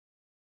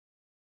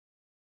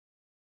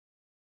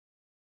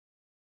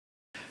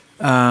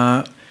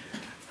Uh,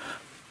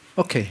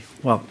 okay,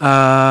 well,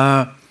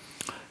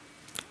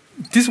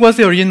 this was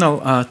the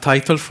original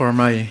title for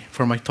my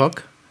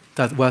talk.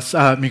 That was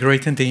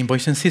migrating the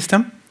invoicing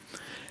system.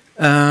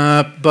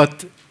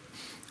 But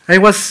I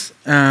was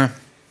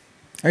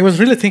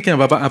really thinking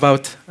about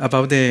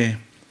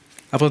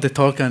the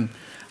talk, and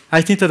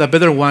I think that a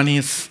better one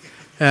is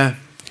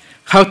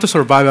how to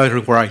survive a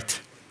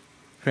rewrite.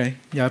 Okay,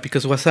 yeah,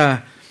 because it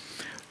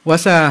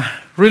was a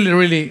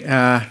really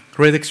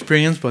great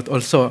experience, but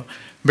also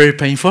very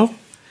painful.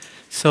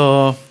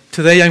 So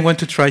today I want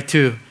to try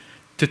to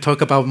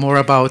talk more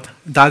about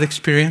that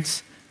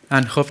experience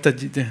and hope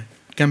that it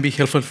can be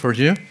helpful for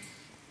you.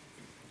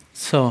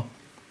 So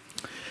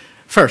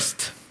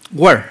first,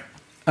 where?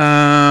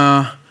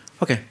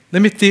 Okay,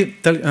 let me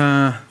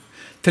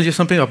tell you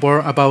something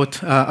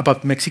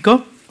about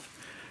Mexico.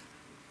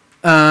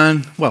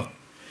 And well,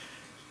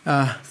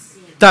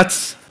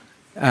 that's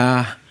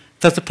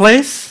the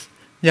place.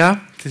 Yeah,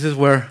 this is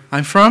where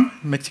I'm from,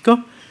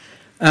 Mexico.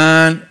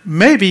 And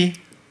maybe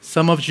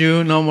some of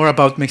you know more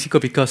about Mexico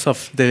because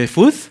of the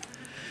food.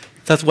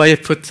 That's why I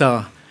put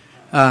some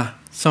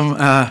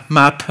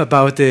map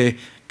about the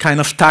kind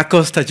of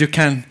tacos that you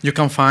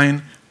can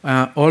find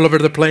all over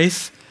the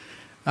place.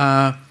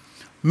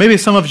 Maybe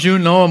some of you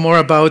know more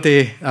about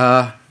the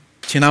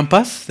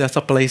Chinampas. That's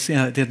a place.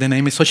 The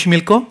name is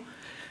Xochimilco.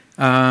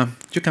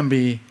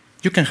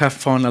 You can have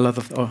fun a lot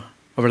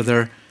over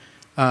there.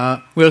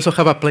 We also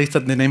have a place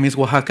that the name is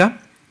Oaxaca.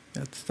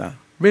 That's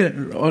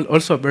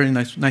also a very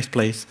nice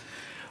place.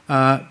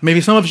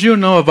 Maybe some of you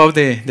know about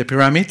the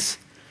pyramids.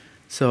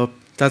 So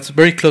that's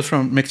very close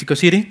from Mexico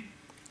City,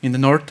 in the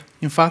north,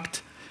 in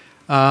fact.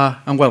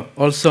 And well,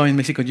 also in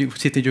Mexico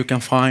City you can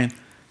find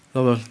a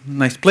lot of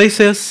nice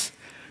places.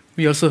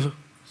 We also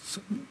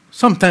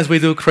sometimes we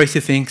do crazy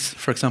things.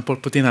 For example,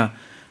 putting a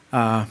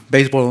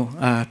baseball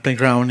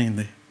playground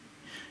in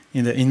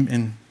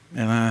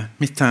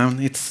Midtown.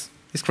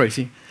 It's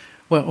crazy.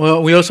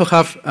 Well, we also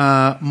have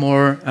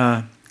more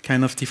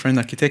kind of different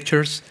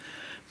architectures,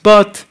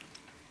 but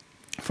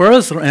for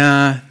us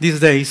these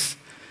days,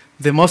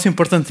 the most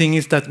important thing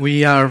is that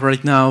we are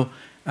right now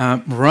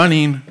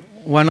running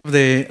one of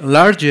the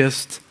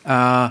largest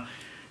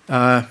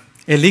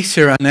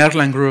Elixir and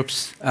Erlang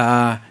groups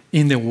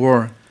in the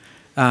world,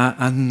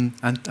 and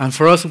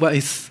for us,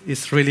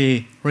 it's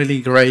really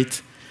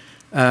great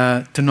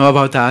to know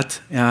about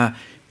that.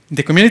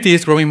 The community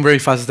is growing very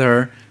fast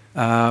there.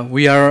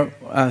 We are,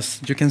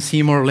 as you can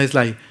see, more or less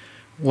like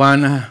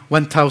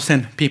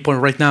 1,000 people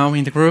right now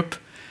in the group,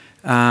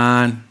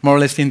 and more or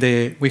less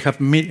we have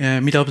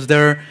meetups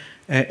there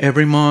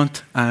every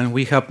month, and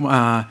we have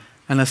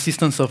an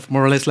assistance of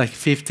more or less like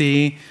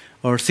 50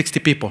 or 60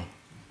 people.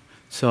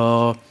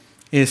 So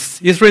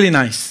it's really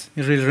nice.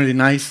 It's really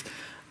nice,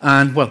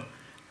 and well,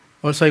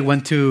 also I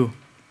want to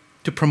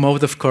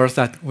promote, of course,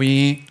 that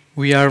we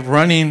are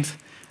running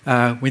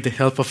with the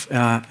help of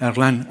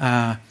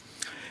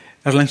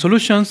Erlang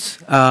Solutions.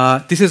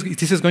 This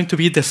is going to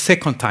be the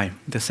second time,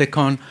 the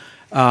second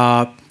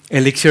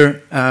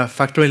Elixir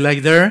factory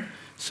like there.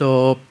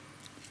 So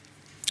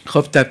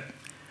hope that,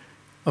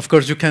 of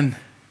course, you can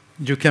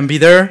be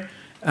there.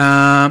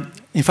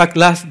 In fact,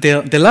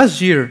 the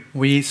last year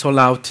we sold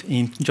out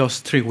in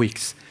just 3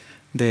 weeks,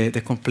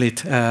 the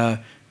complete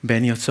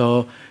venue.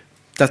 So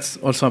that's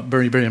also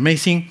very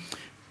amazing.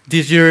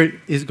 This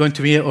year is going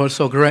to be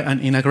also great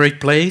and in a great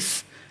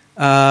place.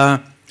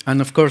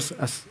 And of course,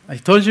 as I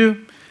told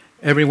you,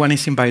 everyone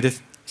is invited.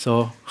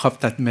 So hope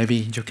that maybe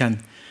you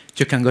can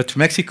go to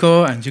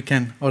Mexico and you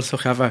can also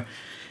have a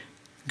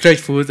great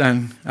food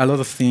and a lot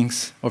of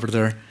things over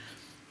there.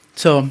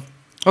 So,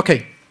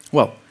 okay,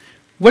 well,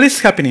 what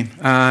is happening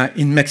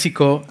in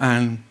Mexico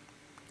and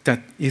that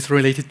is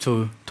related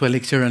to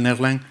Elixir and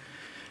Erlang?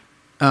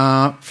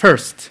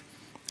 First,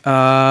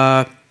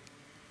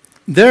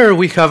 there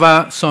we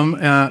have some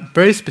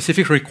very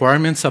specific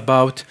requirements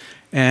about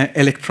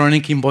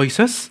electronic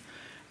invoices.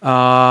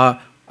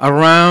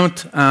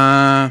 Around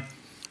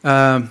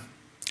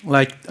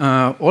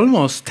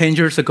almost 10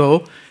 years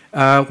ago,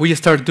 we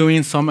started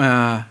doing some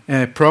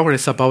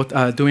progress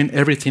about doing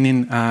everything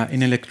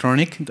in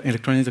electronic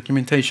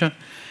documentation.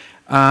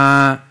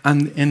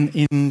 And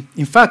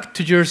in fact,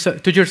 2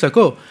 years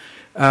ago,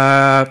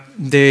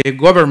 the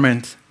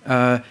government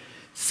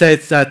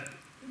said that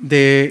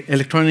the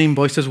electronic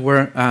invoices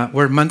were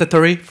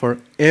mandatory for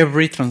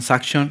every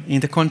transaction in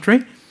the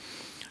country.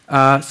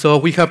 So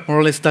we have more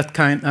or less that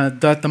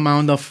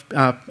amount of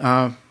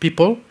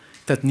people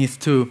that needs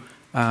to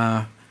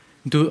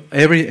do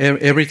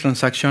every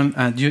transaction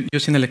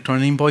using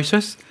electronic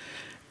invoices.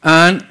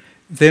 And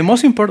the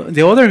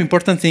other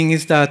important thing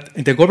is that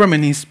the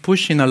government is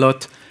pushing a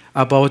lot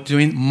about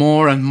doing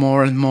more and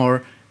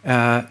more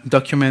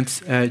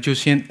documents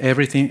using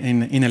everything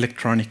in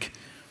electronic.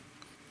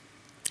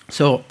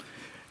 So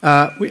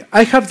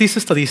I have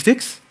these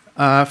statistics.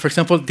 For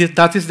example,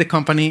 that is the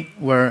company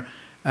where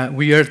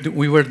we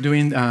were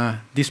doing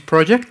this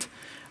project.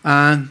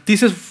 And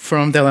this is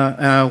from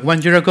the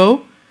 1 year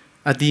ago.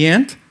 At the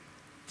end,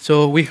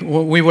 So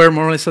we were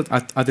more or less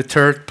at the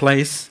third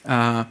place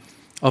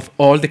of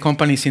all the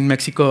companies in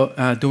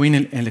Mexico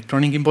doing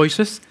electronic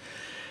invoices.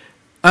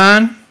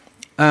 And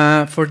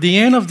for the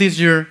end of this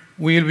year,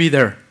 we'll be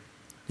there.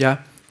 Yeah.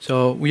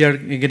 So we are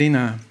getting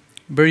a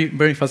very,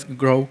 very fast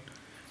growth.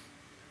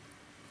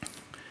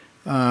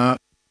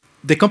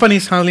 The company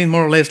is handling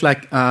more or less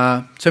like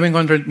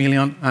 700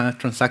 million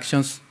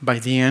transactions by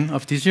the end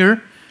of this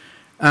year.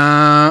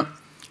 And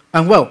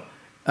well,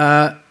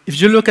 if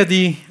you look at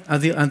the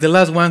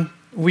last one,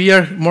 we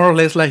are more or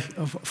less like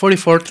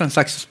 44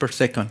 transactions per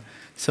second.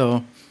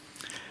 So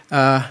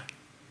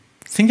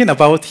thinking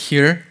about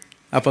here,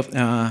 about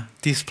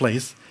this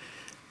place,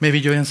 maybe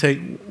you can say,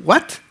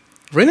 what?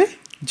 Really?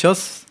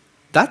 Just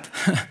that?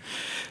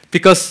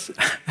 Because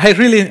I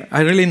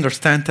really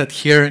understand that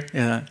here,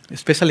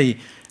 especially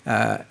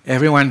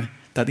everyone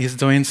that is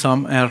doing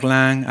some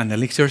Erlang and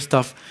Elixir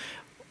stuff,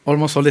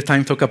 almost all the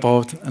time talk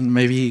about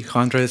maybe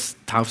hundreds,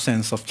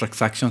 thousands of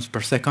transactions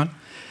per second.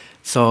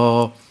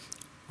 So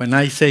when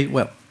I say,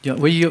 well,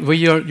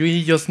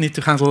 we just need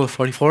to handle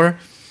 44,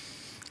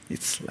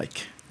 it's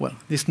like, well,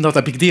 it's not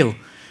a big deal.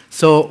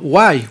 So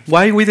why?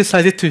 Why we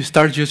decided to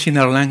start using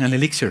Erlang and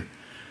Elixir?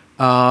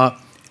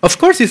 Of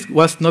course, it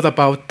was not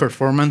about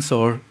performance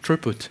or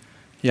throughput,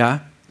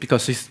 yeah,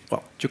 because it's,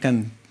 well, you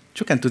can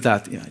do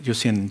that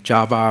using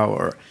Java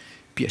or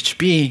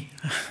PHP.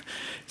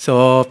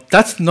 So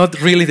that's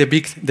not really the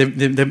big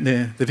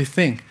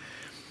thing,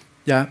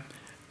 yeah.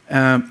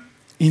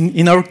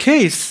 In our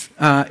case,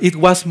 it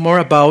was more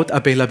about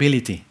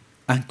availability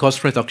and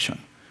cost reduction.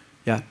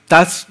 Yeah,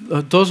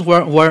 those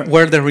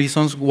were the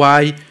reasons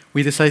why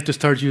we decided to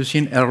start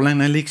using Erlang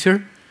and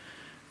Elixir.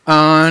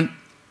 And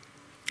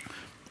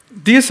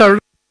these were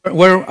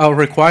our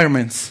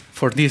requirements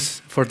for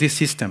this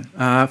system.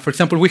 For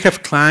example, we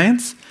have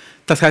clients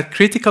that have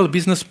critical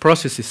business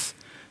processes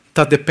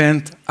that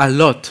depend a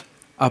lot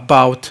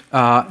about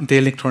the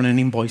electronic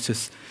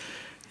invoices.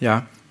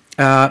 Yeah,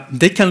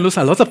 they can lose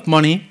a lot of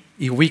money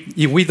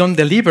if we don't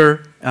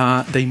deliver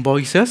the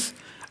invoices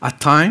at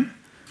time.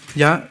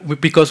 Yeah,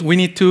 because we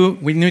need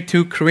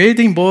to create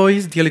the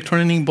invoice, the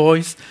electronic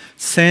invoice,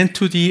 send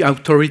to the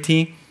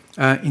authority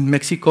in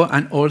Mexico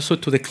and also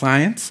to the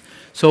clients.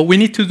 So we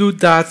need to do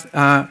that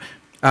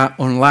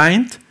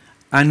online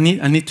and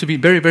need to be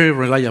very, very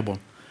reliable.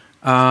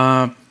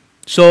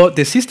 So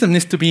the system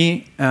needs to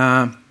be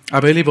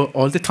available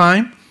all the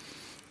time.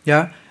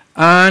 Yeah,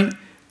 and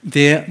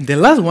the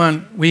last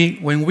one,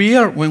 when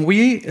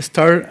we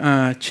start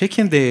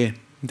checking the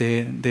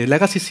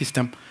legacy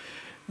system,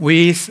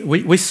 we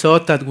saw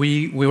that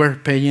we were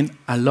paying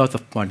a lot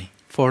of money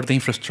for the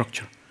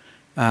infrastructure.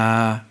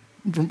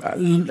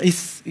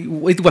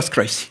 It was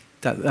crazy.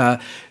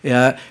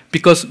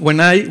 Because when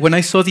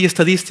I saw the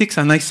statistics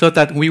and I saw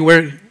that we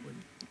were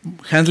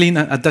handling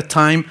at that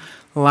time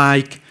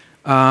like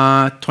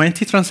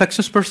 20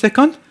 transactions per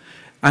second,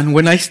 and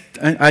when I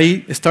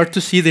start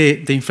to see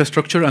the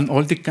infrastructure and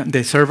all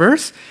the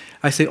servers,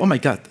 I say, oh my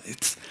God,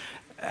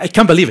 I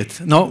can't believe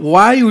it. No,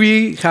 why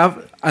we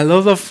have a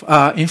lot of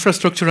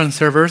infrastructure and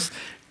servers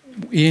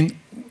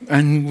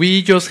and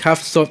we just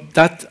have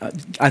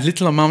a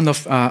little amount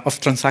of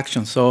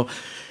transactions. So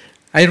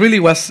I really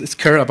was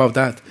scared about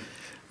that,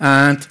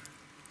 and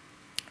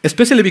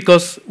especially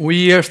because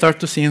we start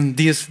to see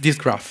this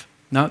graph.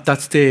 Now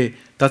that's the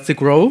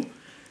growth.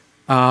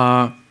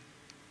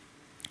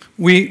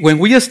 When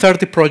we started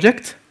the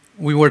project,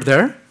 we were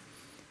there,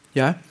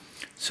 yeah.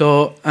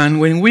 So and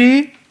when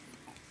we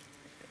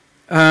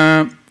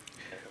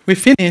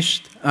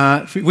finished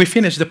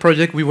the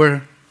project, we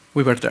were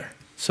there.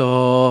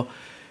 So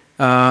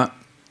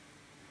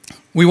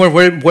we were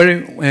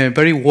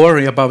very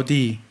worried about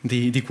the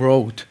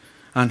growth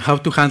and how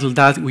to handle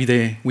that with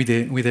the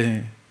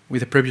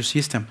previous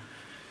system.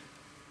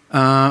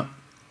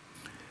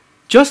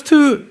 Just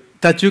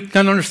that you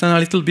can understand a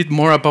little bit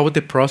more about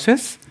the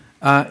process,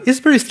 it's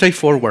very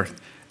straightforward.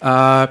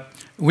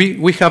 We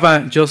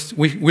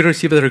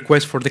receive a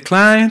request for the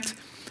client.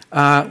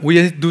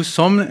 We do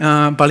some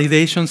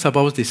validations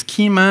about the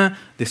schema,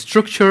 the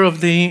structure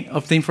of the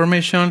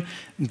information,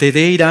 the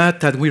data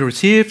that we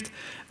received.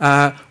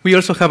 We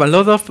also have a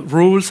lot of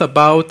rules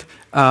about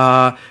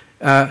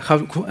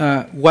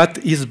what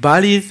is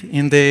valid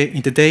in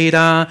the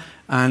data,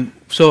 and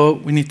so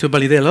we need to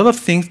validate a lot of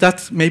things.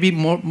 That's maybe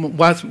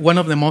was one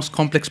of the most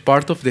complex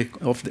parts of the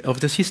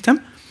system.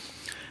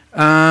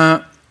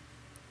 And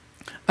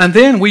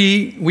then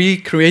we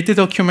create the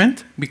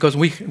document because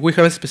we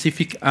have a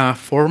specific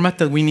format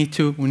that we need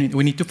to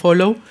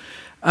follow,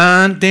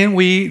 and then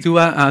we do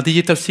a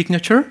digital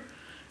signature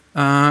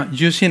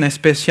using a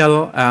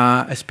special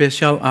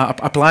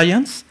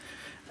appliance,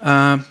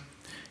 and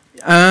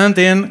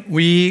then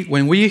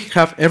when we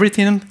have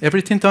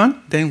everything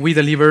done, then we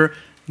deliver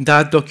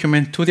that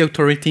document to the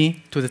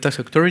authority, to the tax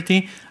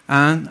authority,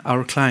 and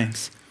our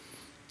clients.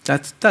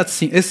 It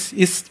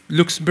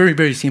looks very,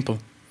 very simple.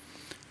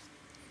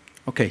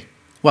 Okay,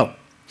 well,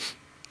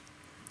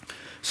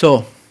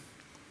 so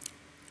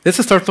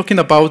let's start talking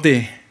about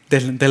the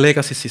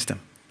legacy system.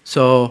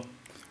 So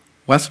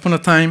once upon a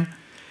time,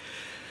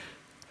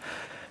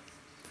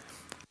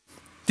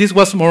 this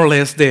was more or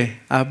less the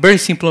very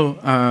simple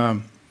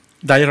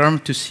diagram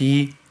to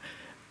see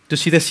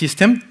the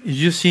system.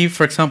 You see,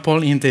 for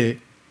example, in the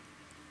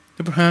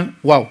upper hand,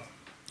 wow,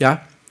 yeah,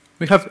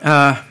 we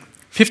have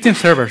 15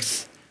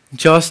 servers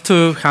just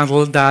to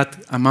handle that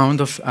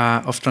amount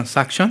of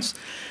transactions.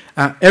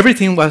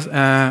 Everything was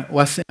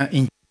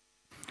in.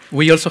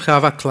 We also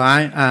have a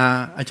client,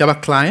 a Java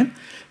client.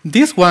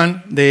 This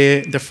one,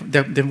 the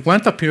one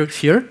that appears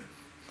here,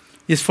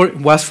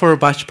 was for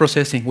batch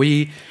processing.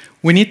 We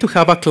need to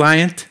have a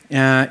client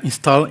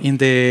installed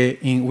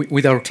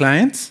with our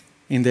clients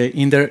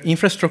in their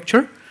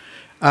infrastructure,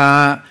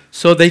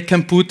 so they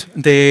can put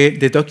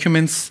the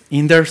documents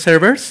in their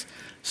servers.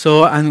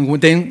 So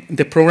and then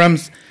the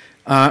programs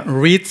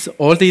reads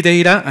all the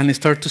data and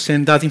start to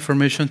send that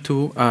information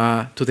to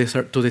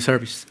the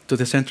service, to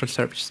the central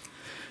service.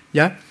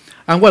 Yeah.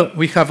 And well,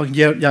 we have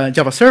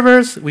Java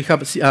servers, we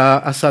have as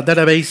a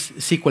database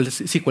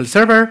SQL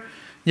server,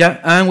 yeah,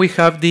 and we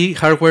have the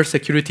hardware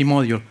security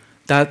module.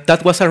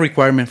 That was a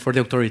requirement for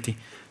the authority,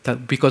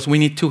 because we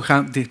need to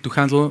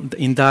handle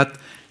in that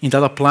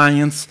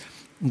appliance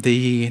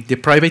the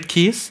private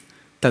keys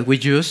that we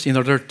use in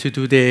order to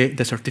do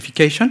the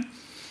certification.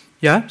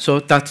 Yeah, so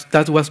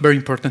that was very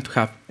important to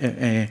have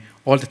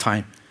all the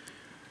time.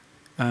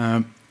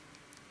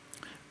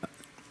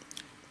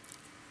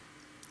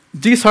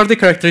 These are the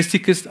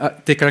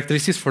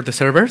characteristics for the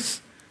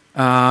servers.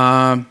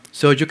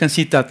 So you can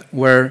see that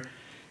we're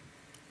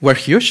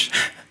huge,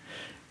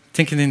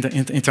 taking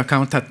into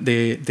account that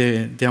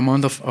the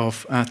amount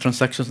of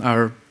transactions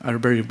are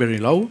very, very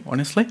low,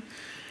 honestly.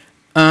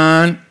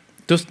 And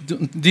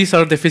these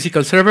are the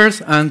physical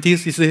servers, and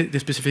this is the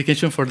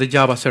specification for the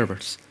Java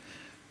servers.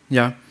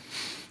 Yeah,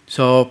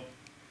 so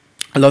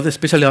a lot,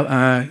 especially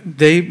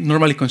they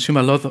normally consume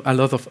a lot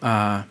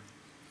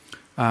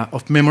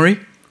of memory.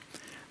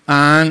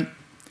 And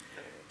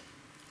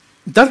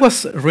that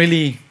was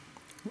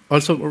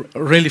also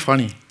really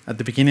funny at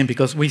the beginning,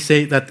 because we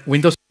say that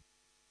Windows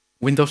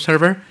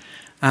Server,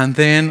 and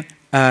then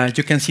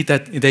you can see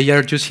that they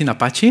are using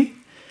Apache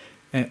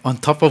on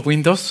top of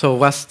Windows. So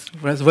was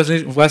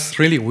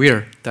really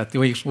weird that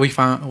we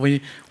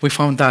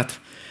found that.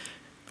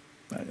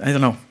 I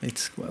don't know.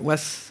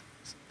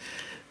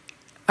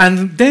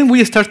 And then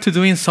we start to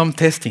doing some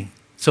testing.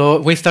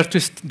 So we start to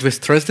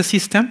stress the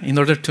system in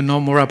order to know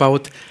more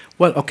about,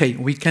 well, okay,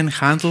 we can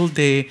handle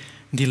the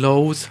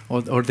loads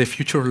or the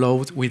future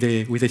load with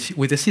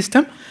the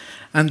system,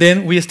 and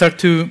then we start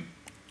to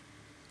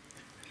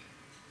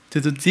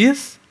do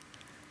this,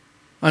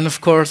 and of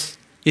course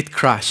it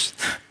crashed.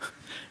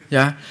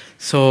 Yeah,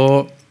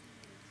 so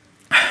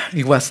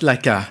it was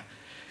like a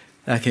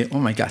oh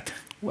my god,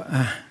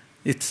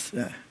 it's.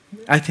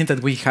 I think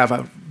that we have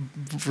a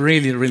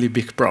really, really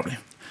big problem.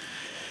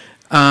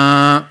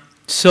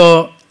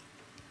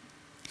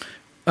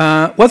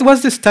 What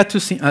was the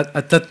status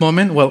at that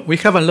moment? Well, we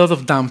have a lot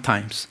of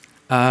downtimes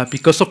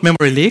because of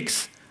memory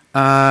leaks.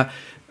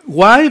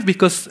 Why?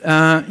 Because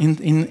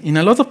in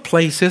a lot of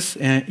places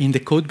in the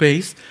code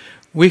base,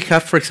 we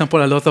have, for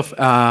example, a lot of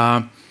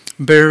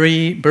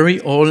very, very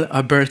old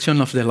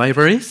version of the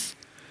libraries.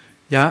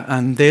 Yeah,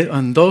 and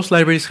those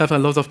libraries have a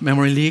lot of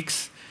memory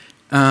leaks.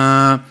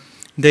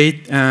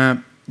 They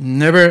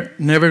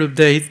never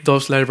update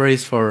those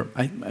libraries for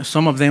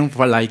some of them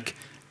for like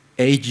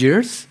 8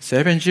 years,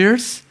 7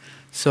 years.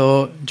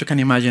 So you can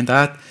imagine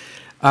that.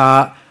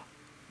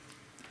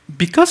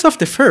 Because of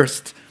the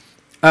first,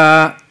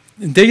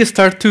 they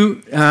start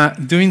to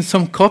doing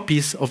some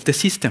copies of the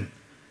system.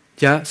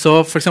 Yeah.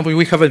 So for example,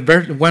 we have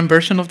one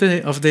version of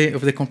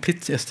the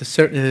complete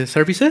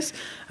services,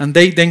 and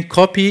they then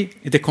copy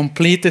the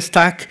complete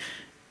stack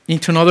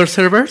into another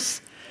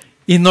servers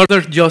in order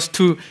just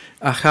to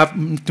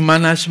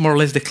manage more or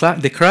less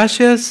the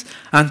crashes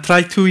and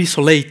try to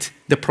isolate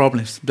the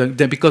problems,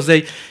 because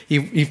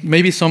if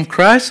maybe some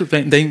crash,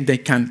 then they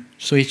can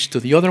switch to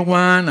the other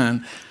one,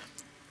 and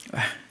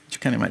you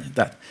can imagine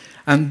that.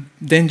 And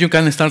then you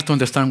can start to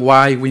understand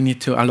why we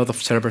need a lot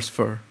of servers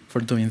for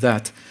doing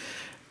that.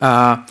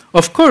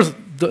 Of course,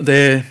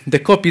 the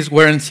copies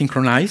weren't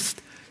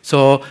synchronized,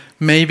 so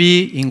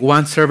maybe in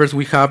one server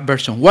we have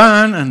version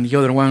 1, and the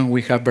other one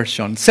we have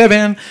version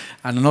 7,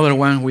 and another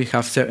one we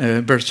have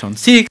version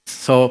 6.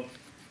 So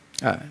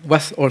it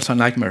was also a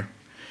nightmare.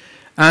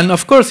 And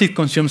of course, it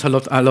consumes a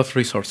lot of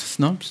resources,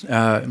 no?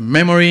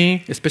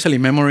 Memory, especially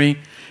memory,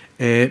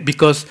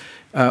 because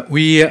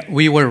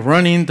we were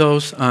running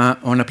those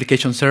on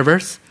application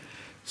servers.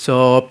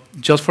 So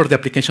just for the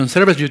application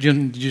servers, you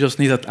just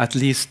need at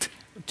least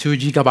 2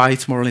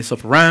 gigabytes more or less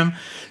of RAM.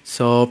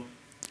 So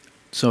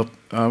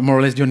more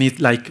or less you need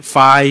like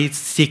 5,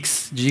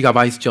 6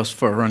 gigabytes just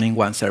for running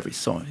one service.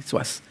 So it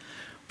was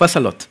a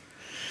lot.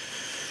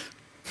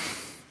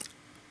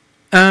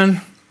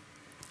 And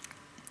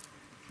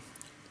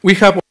we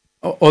have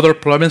other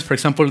problems. For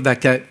example,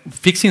 like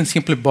fixing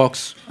simple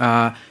bugs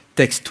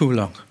takes too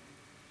long.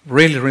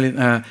 Really, really.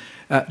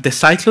 The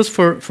cycles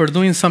for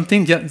doing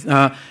something,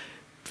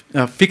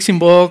 fixing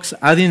bugs,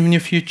 adding new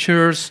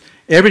features,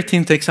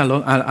 everything takes a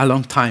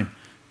long time.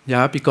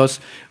 Yeah, because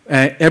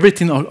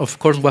everything, of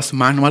course, was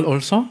manual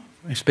also,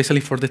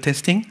 especially for the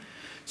testing.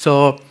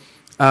 So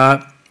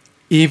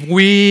if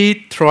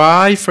we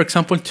try, for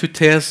example, to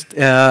test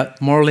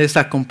more or less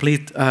a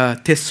complete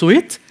test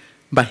suite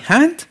by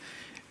hand,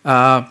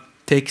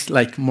 takes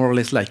like more or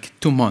less like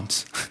 2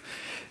 months.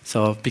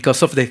 So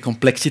because of the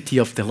complexity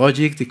of the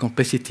logic, the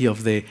complexity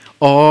of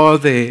all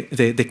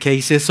the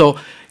cases. So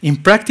in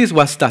practice,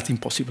 was that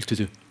impossible to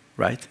do,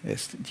 right?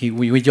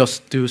 We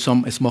just do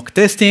some smoke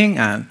testing,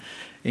 and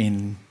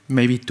in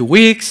maybe 2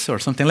 weeks or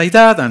something like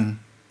that, and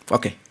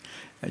okay,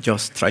 I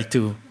just try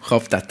to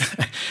hope that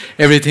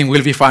everything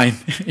will be fine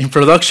in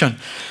production.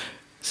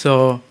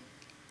 So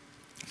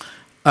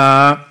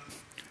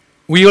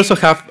we also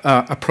have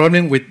a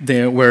problem with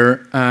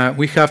where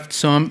we have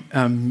some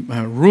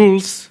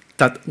rules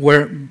that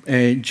were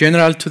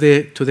general to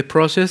the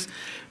process,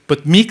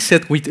 but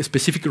mixed with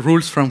specific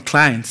rules from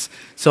clients.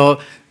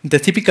 So the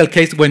typical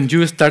case when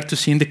you start to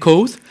see in the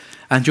code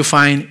and you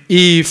find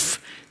if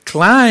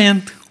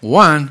client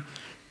 1,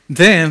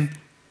 then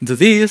do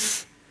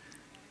this.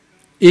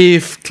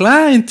 If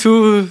client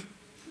 2,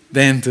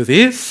 then do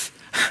this.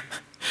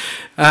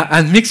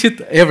 And mix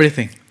it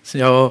everything.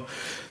 So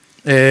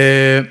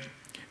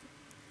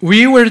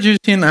we were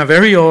using a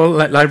very old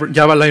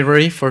Java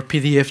library for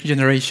PDF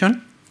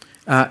generation.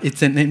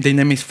 The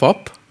name is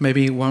FOP.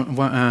 Maybe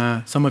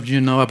some of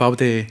you know about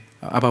the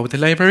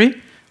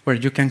library, where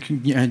you can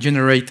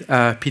generate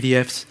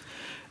PDFs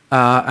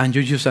and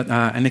you use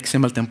an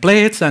XML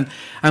templates,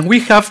 and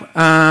we have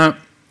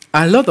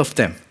a lot of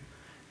them.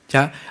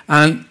 Yeah,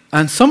 and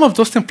some of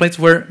those templates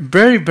were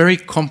very, very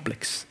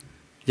complex.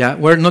 Yeah,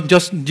 we're not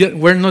just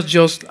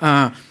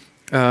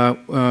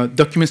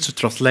documents to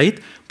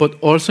translate, but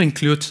also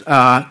includes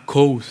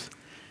code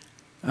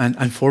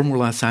and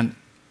formulas and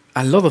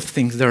a lot of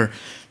things there.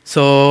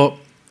 So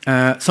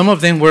some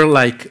of them were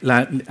like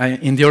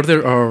in the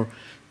order of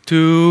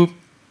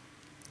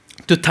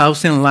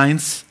 2,000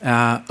 lines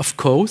of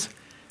code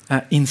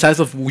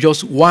inside of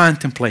just one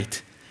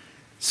template.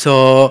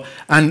 So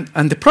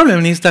and the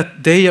problem is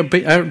that they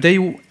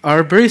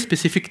are very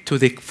specific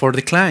for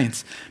the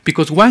clients,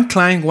 because one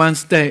client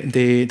wants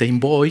the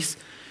invoice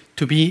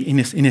to be in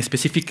a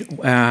specific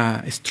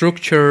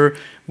structure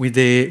with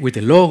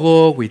the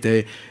logo, with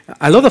a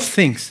lot of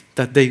things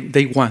that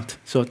they want.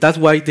 So that's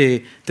why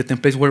the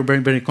templates were very,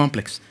 very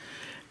complex.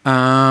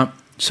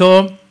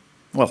 So,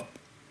 well,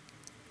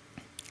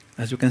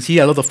 as you can see,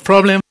 a lot of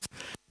problems.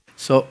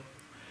 So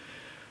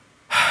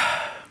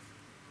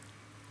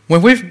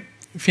when we've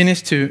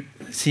finished to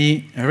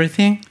see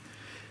everything,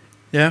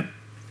 yeah,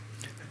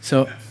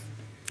 so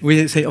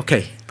we say,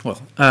 okay,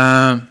 well,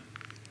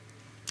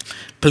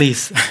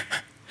 please,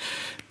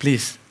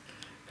 please.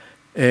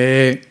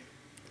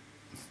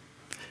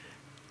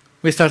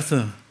 We start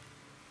to.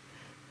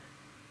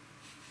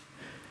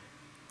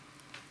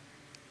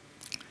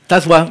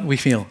 That's what we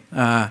feel.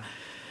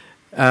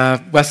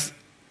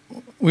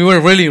 We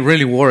were really,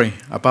 really worried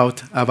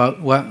about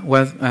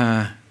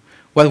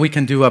what we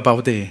can do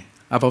about the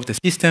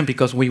system,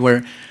 because we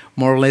were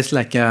more or less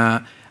like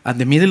at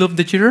the middle of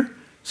the year,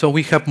 so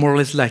we have more or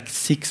less like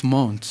 6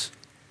 months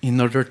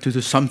in order to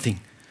do something,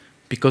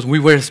 because we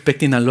were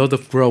expecting a lot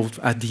of growth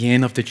at the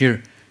end of the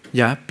year.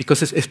 Yeah,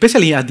 because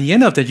especially at the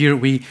end of the year,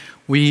 we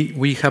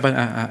have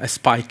a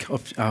spike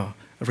of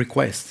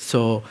requests.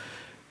 So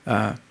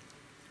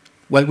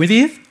what we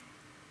did,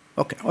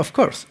 okay, of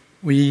course,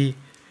 we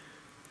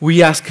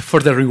ask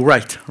for the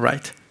rewrite,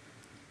 right?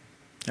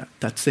 Yeah,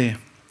 that's the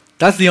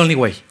only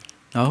way.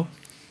 No,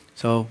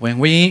 so when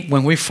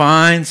we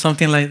find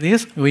something like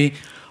this, we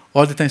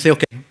all the time say,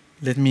 okay,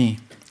 let me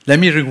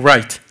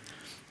rewrite.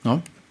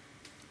 No,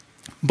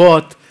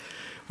 but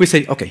we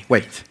say, okay,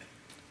 wait.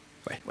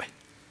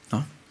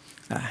 No,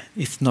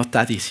 it's not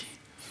that easy.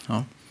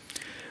 No,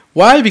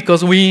 why?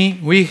 Because we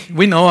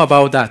know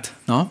about that.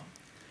 No,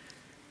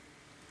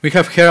 we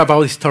have heard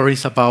about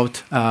stories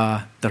about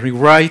the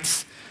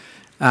rewrites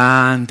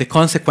and the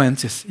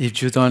consequences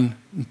if you don't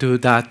do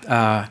that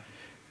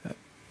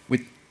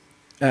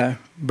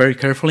very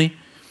carefully.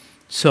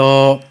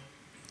 So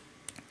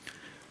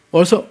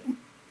also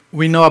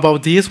we know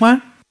about this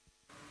one,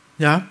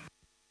 yeah,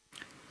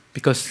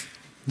 because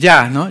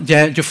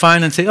you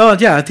find and say, oh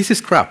yeah, this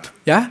is crap,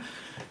 yeah,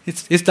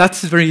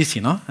 that's very easy,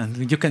 no,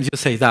 and you can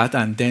just say that,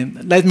 and then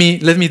let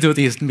me do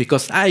this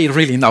because I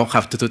really know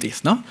how to do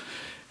this, no,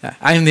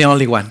 I'm the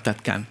only one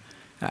that can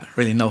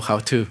really know how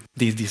to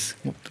do this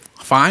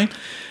fine.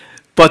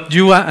 But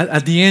you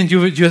at the end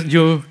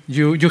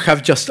you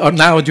have just, or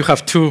now you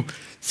have 2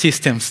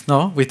 systems,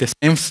 no, with the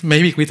same,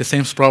 maybe with the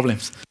same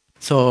problems.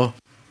 So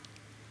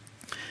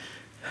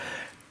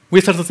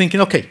we started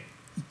thinking, okay,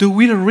 do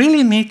we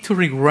really need to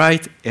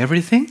rewrite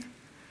everything?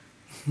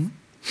 Mm-hmm.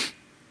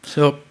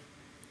 So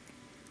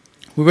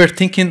we were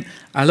thinking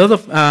a lot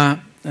of,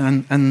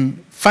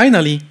 and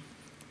finally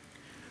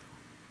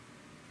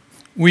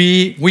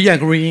we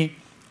agree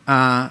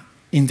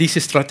in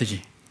this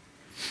strategy.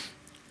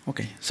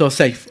 Okay, so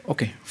say,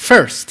 okay,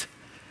 first,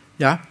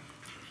 yeah,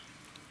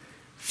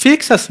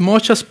 fix as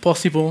much as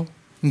possible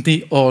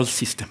the old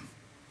system.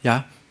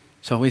 Yeah,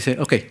 so we say,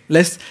 okay,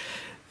 let's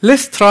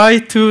try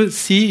to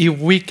see if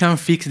we can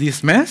fix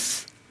this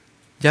mess,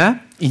 yeah,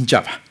 in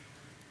Java,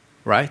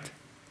 right?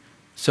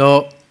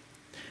 So,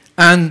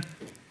 and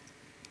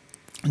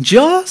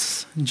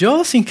just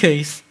in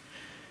case,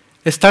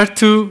 start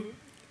to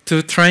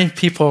train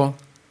people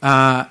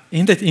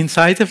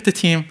inside of the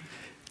team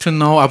to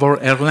know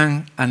about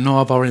Erlang and know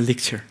about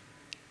Elixir.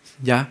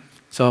 Yeah,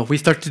 so we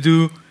start to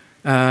do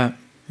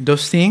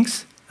those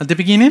things at the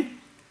beginning.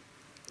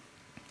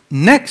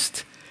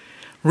 Next,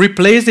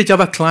 replace the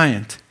Java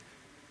client.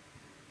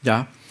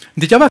 Yeah,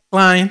 the Java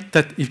client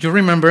that, if you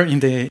remember in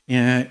the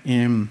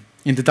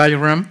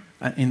diagram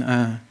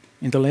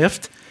in the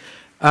left,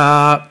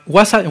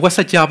 was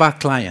a Java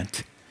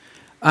client,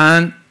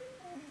 and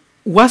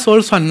was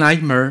also a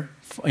nightmare,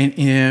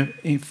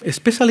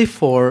 especially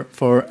for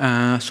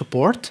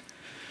support,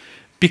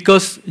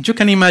 because you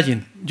can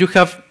imagine you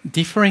have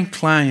different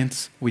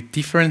clients with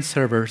different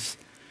servers,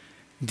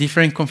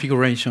 different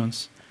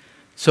configurations.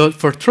 So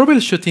for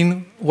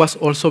troubleshooting was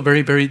also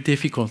very, very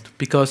difficult,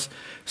 because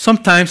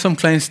sometimes some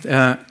clients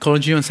call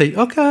you and say,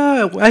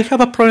 okay, I have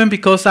a problem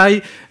because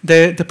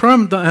the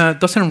program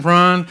doesn't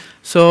run,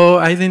 so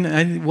I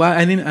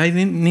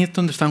didn't need to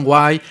understand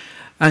why.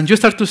 And you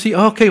start to see,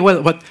 okay,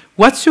 well,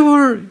 what's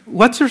your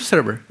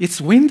server?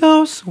 It's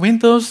Windows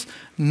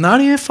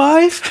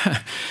 95,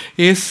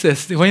 is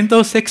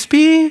Windows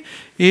XP,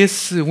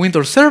 is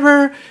Windows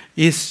Server,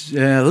 is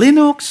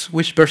Linux,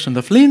 which version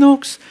of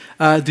Linux?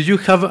 Do you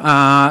have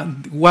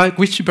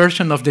which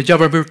version of the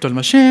Java virtual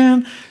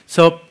machine?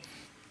 So it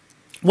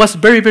was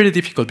very, very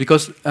difficult,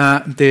 because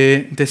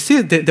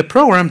the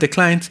program, the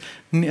client,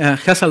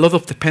 has a lot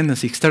of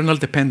dependencies, external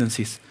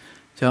dependencies.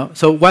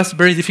 So it was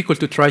very difficult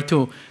to try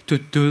to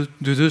do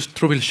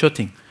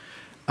troubleshooting.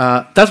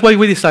 That's why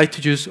we decided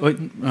to just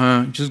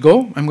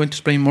go. I'm going to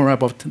explain more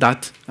about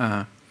that.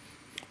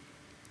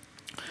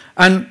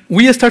 And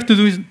we start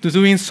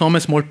doing some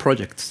small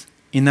projects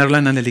in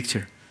Erlang and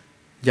Elixir.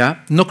 Yeah,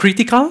 no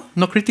critical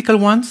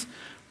ones,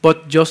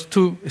 but just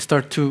to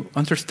start to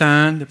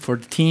understand, for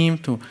the team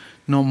to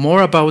know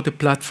more about the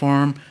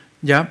platform.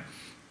 Yeah,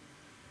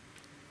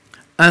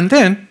 and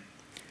then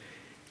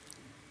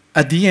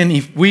at the end,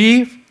 if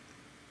we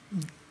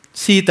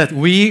see that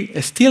we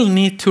still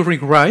need to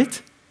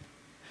rewrite,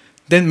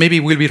 then maybe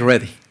we'll be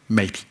ready,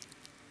 maybe,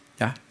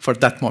 yeah, for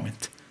that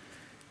moment.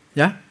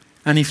 Yeah,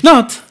 and if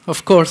not,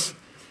 of course,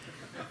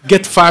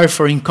 get fired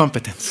for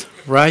incompetence,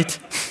 right?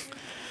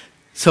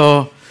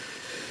 So,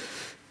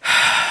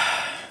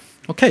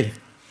 okay,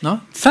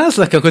 no? Sounds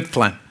like a good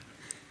plan.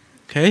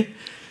 Okay,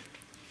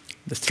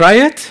 let's try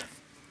it.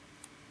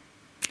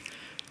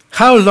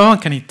 How long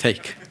can it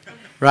take,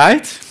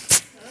 right?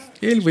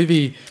 It will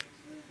be,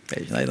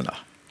 I don't know,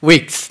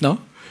 weeks, no?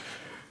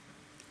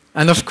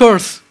 And of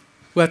course,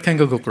 what can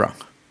go wrong?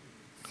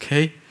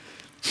 Okay,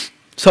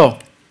 so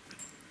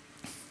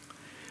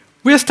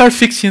we start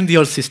fixing the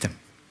old system.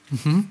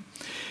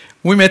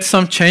 We made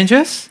some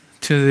changes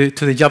to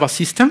the Java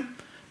system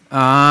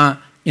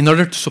in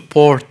order to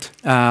support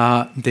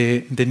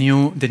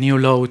the new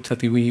load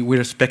that we were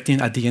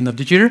expecting at the end of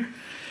the year.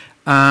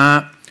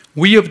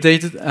 We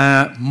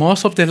updated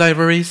most of the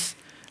libraries,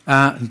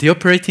 the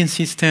operating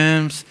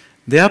systems,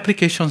 the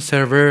application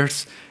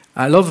servers.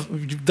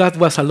 That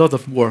was a lot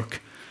of work.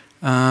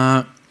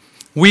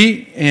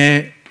 We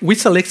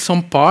select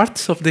some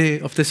parts of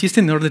the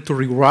system in order to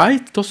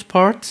rewrite those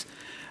parts,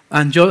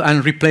 and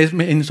replace,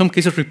 in some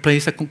cases,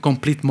 replace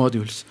complete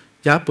modules.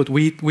 Yeah, but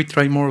we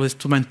try more or less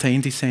to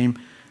maintain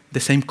the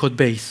same code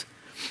base.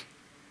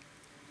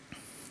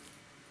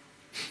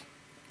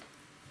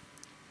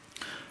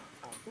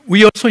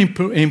 We also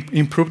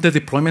improved the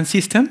deployment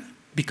system,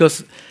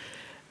 because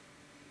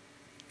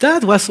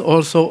that was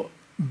also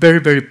very,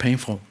 very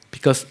painful.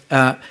 Because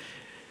at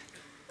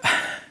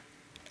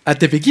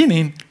the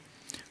beginning,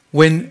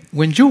 when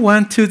you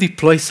want to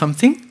deploy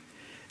something,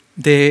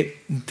 the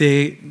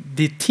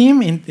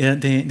team in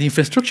the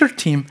infrastructure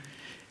team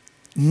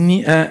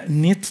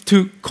needs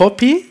to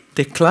copy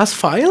the class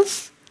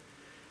files.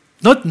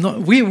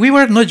 We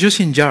were not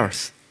using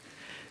jars.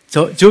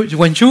 So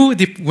when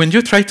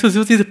you try to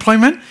do the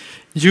deployment,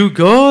 you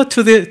go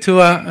to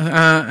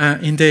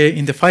in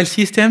the file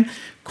system,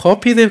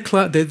 copy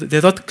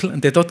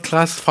the dot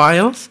class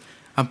files,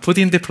 and put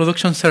in the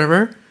production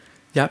server,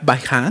 yeah, by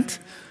hand.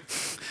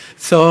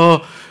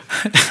 So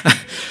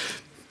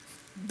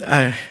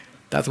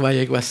that's why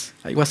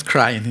I was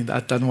crying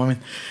at that moment.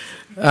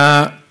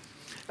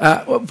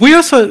 We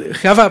also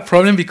have a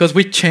problem because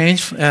we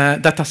changed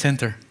data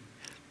center.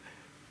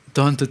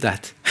 Don't do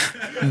that.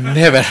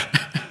 Never.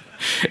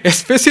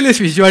 Especially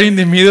if you are in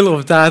the middle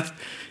of that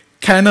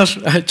kind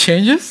of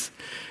changes.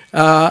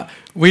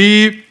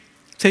 We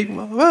say,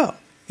 well,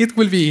 it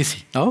will be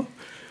easy, no?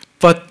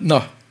 But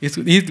no,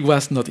 it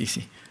was not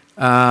easy.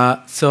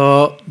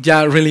 So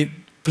yeah, really,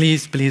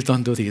 please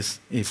don't do this.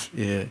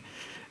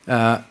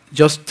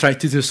 Just try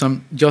to do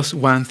just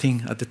one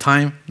thing at a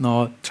time.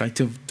 No, try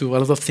to do a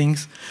lot of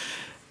things.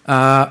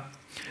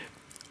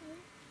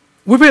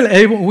 We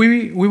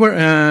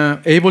were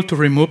able to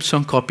remove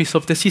some copies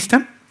of the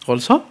system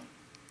also.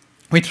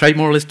 We tried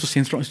more or less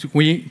to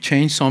we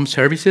changed some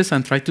services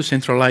and tried to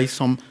centralize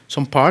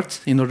some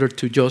parts in order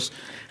to just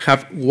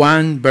have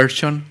one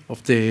version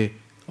of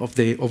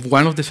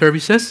one of the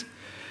services.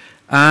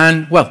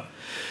 And well,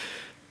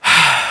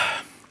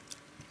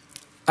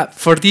 at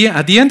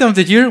the end of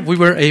the year, we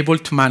were able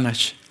to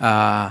manage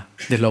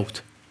the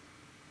load.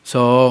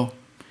 So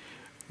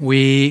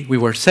we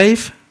were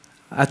safe,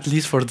 at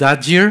least for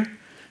that year,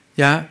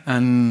 yeah.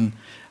 And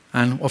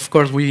of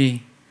course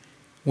we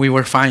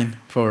were fine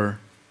for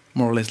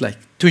more or less like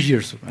 2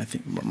 years, I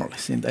think, more or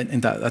less at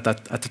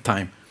the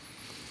time.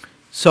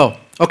 So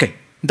okay,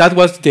 that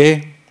was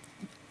the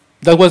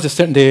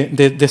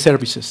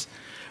services.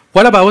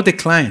 What about the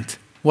client?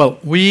 Well,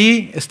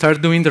 we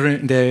start doing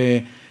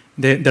the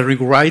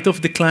rewrite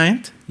of the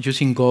client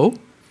using Go.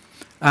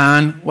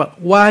 And well,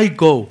 why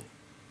Go?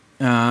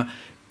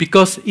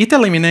 Because it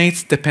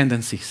eliminates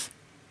dependencies,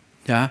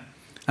 yeah,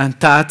 and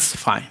that's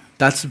fine.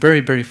 That's very,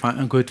 very fine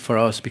and good for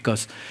us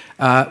because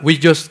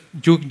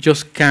you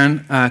just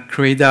can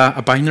create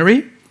a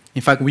binary.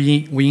 In fact,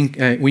 we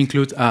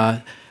include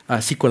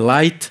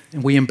SQLite.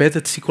 We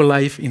embedded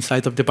SQLite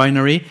inside of the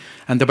binary,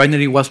 and the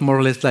binary was more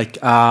or less like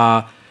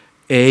 8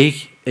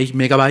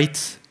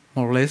 megabytes,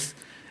 more or less,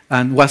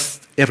 and was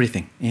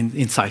everything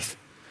inside.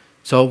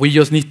 So we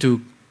just need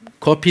to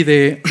copy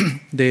the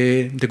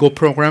Go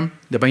program,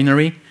 the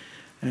binary,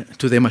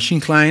 to the machine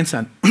clients,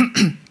 and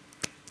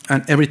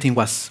and everything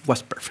was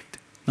perfect.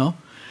 No,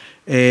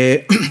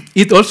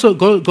 it also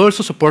Go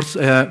also supports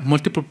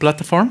multiple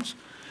platforms.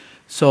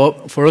 So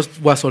for us,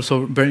 it was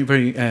also very,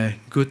 very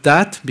good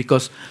that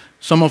because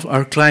some of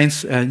our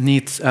clients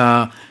need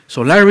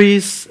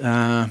Solaris,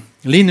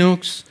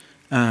 Linux,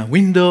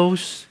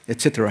 Windows,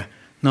 etc.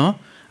 No,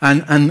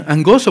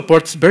 and Go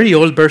supports very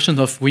old versions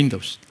of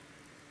Windows.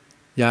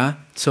 Yeah,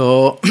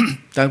 so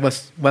that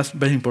was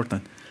very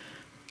important.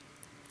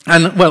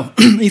 And well,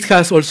 it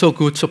has also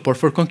good support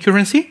for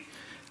concurrency,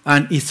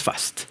 and it's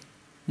fast.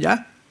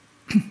 Yeah.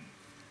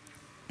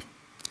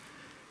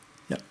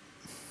 Yeah.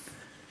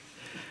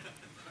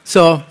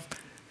 So,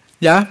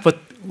 yeah, but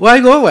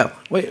why Go? Well,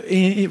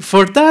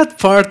 for that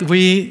part,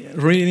 we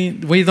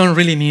don't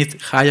really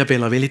need high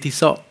availability.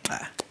 So,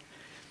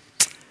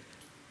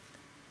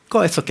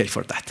 Go is okay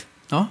for that.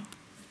 No,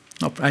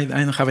 I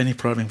don't have any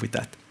problem with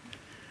that.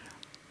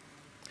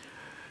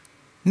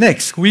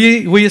 Next,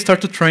 we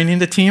started training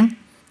the team.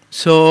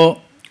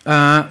 So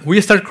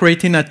we start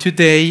creating a two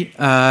days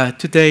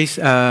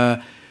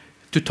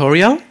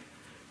tutorial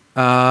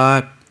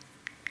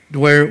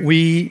where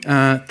we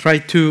try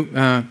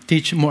to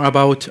teach more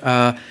about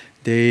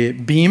the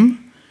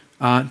Beam,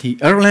 the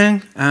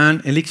Erlang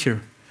and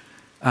Elixir.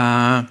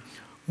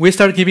 We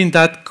start giving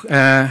that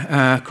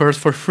course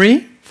for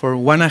free for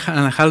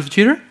 1.5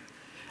 years,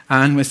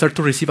 and we start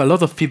to receive a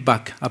lot of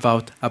feedback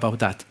about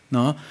that.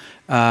 No,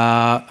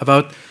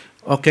 about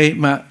okay,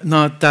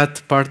 no,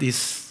 that part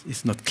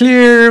is not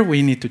clear.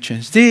 We need to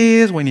change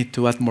this. We need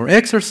to add more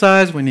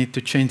exercise. We need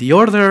to change the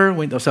order.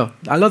 So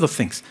a lot of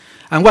things,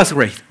 and was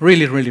great,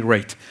 really, really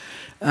great.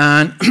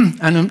 And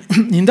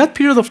in that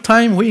period of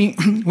time,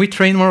 we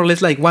trained more or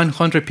less like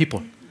 100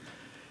 people.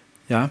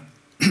 Yeah,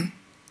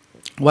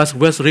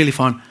 was really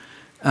fun.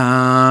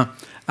 And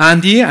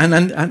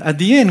at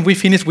the end, we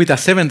finished with a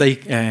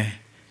 7-day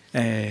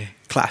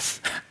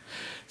class.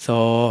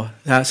 So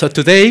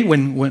today,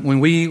 when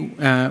we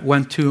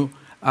want to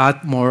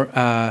add more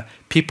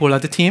people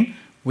at the team,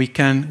 we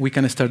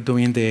can start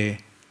doing the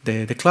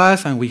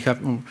class, and we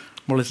have more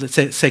or less,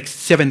 let's say,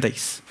 7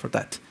 days for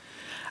that.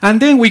 And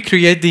then we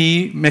create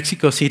the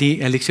Mexico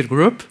City Elixir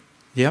group,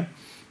 yeah,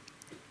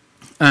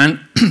 and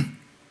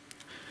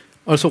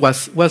also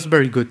was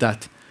very good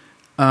that.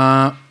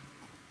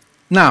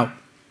 Now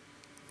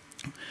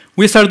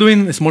we start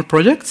doing small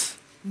projects.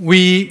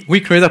 We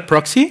create a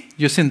proxy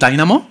using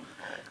Dynamo.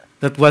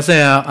 That was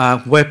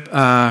a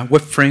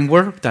web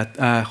framework that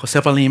Jose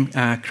Valim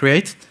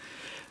created.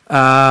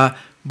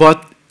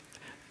 But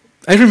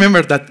I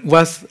remember that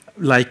was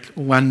like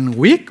one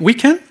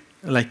weekend,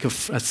 like a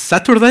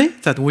Saturday,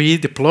 that we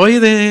deploy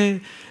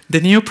the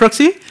new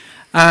proxy.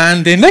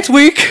 And the next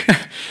week,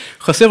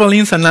 Jose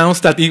Valim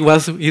announced that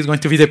it's going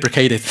to be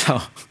deprecated.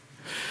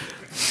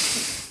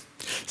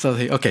 So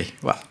okay,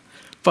 well,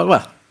 but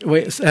well,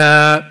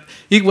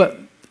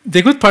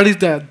 the good part is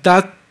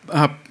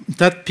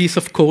that piece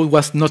of code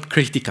was not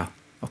critical.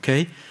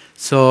 Okay,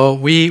 so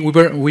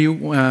later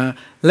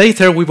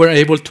we were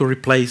able to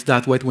replace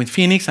that with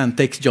Phoenix, and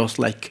takes just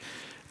like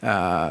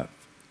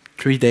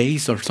 3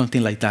 days or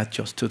something like that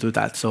just to do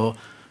that. So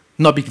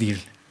no big deal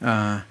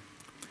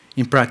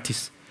in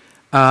practice.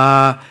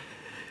 The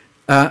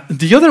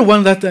other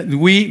one that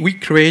we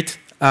create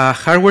a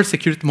hardware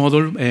security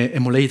model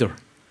emulator.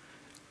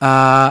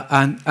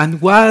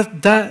 And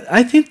what that,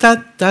 I think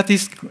that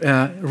is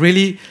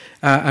really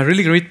a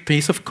really great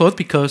piece of code,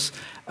 because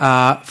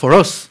for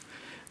us,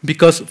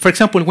 Because, for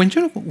example, when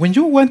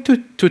you want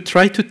to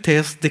try to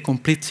test the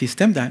complete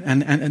system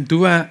and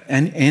do an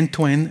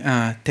end-to-end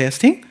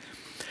testing,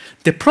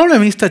 the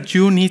problem is that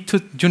you need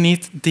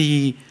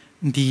the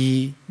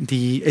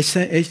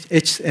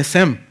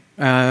HSM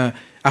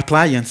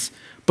appliance,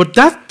 but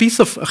that piece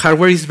of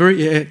hardware is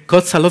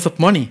costs a lot of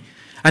money,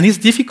 and it's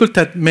difficult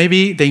that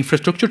maybe the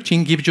infrastructure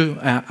team gives you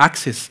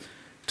access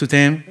to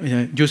them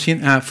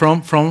using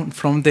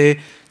from the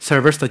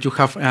servers that you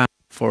have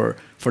for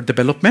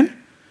development.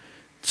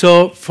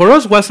 So for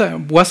us was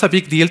a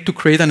big deal to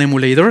create an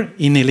emulator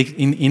in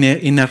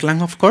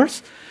Erlang, of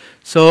course.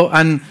 So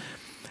and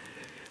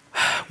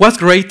what's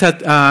great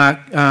that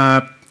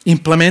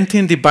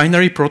implementing the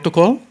binary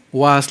protocol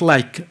was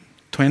like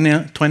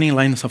 20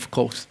 lines of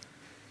code.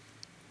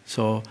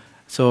 So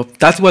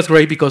that was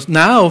great because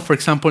now, for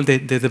example, the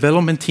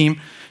development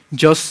team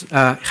just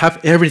have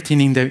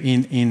everything in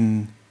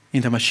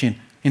the machine,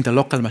 in the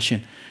local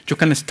machine. You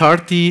can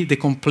start the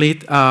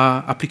complete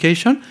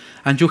application,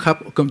 and you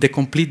have the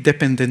complete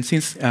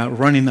dependencies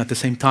running at the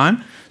same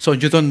time. So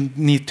you don't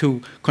need to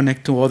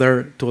connect to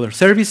other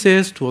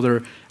services, to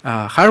other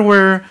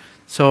hardware.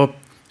 So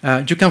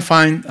you can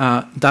find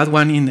that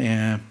one in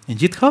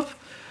GitHub.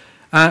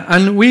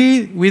 And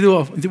we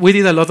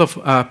did a lot of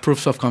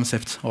proofs of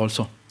concepts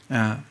also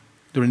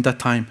during that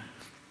time.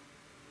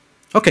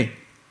 Okay,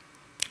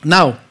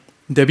 now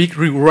the big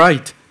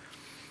rewrite.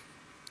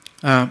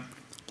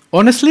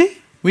 Honestly,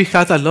 we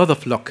had a lot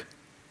of luck,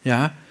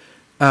 yeah,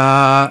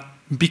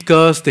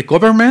 because the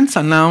governments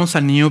announced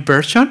a new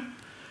version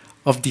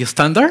of the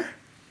standard,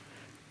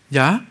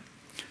 yeah.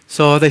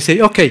 So they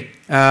say, okay,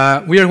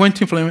 we are going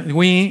to implement.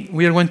 We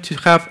are going to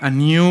have a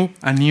new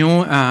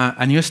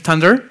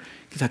standard.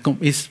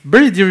 It's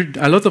very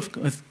a lot of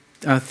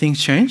things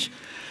change.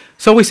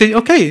 So we say,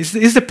 okay,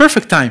 it's the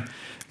perfect time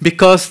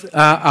because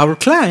our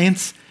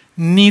clients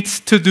needs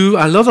to do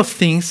a lot of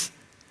things,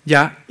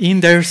 yeah,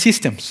 in their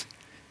systems.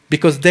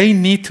 Because they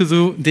need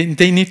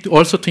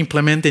also to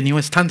implement the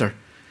new standard.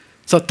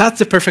 So that's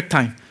the perfect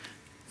time,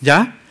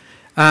 yeah?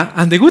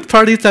 And the good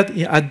part is that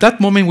at that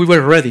moment we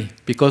were ready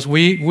because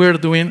we are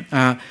doing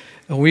a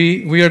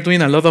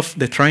lot of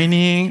the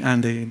training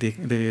and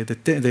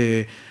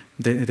the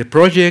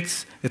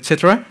projects,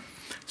 etc.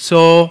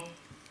 So,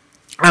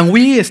 and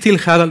we still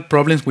had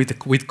problems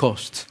with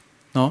costs,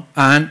 no?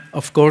 And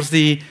of course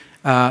the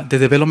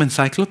development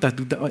cycle that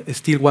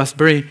still was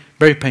very,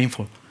 very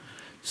painful.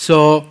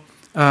 So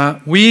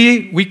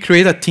we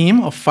create a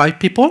team of 5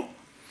 people,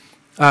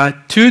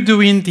 2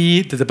 doing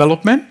the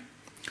development,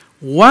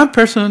 1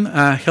 person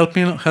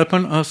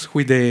helping us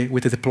with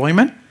the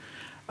deployment,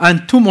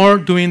 and 2 more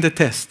doing the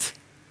test.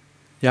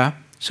 Yeah.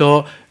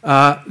 So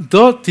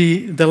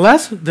the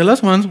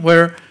last ones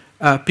were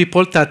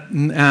people that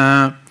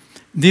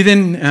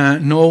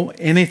didn't know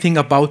anything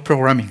about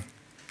programming,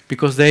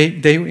 because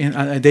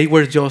they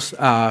were just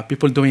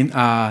people doing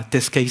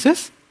test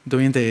cases,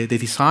 doing the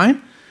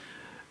design.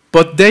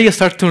 But they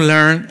start to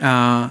learn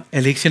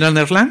Elixir and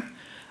Erlang,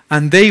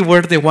 and they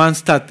were the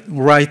ones that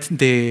write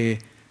the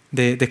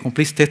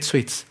complete test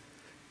suites.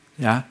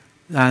 Yeah,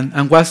 and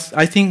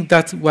I think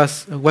that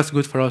was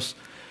good for us.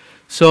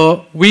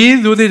 So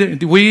we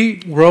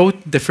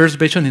wrote the first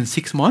version in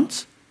 6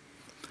 months.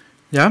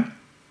 Yeah,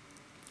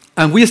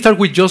 and we start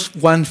with just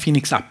 1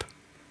 Phoenix app.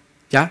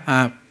 Yeah,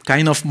 a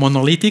kind of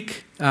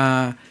monolithic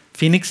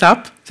Phoenix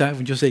app. So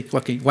we just say,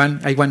 okay,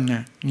 I want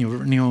a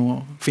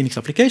new Phoenix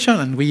application,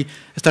 and we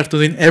start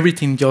doing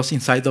everything just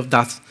inside of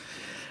that.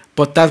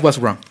 But that was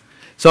wrong.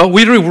 So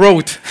we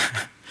rewrote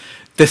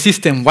the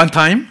system 1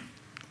 time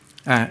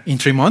in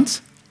 3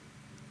 months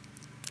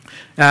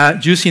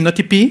using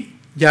OTP,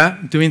 yeah,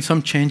 doing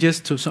some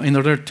changes in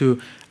order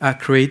to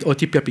create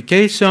OTP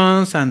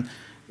applications, and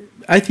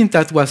I think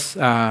that was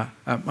a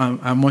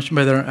much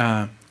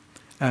better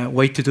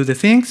way to do the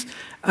things.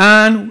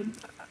 And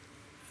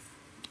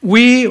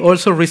we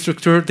also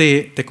restructured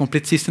the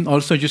complete system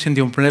also using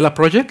the umbrella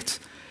project,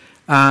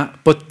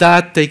 but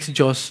that takes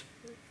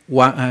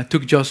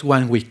took just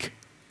 1 week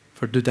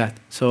for do that.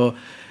 So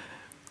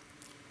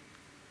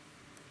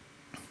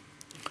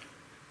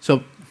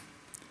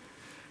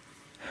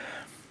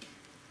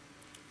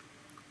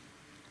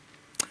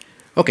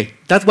okay,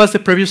 that was the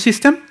previous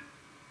system.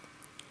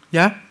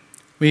 Yeah,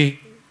 we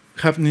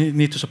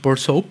need to support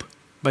SOAP,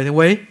 by the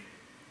way.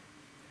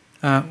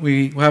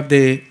 We have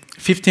the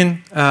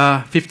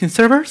 15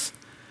 servers,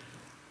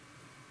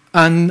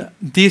 and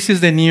this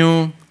is the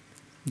new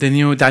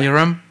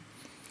diagram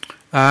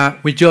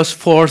with just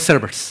 4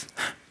 servers.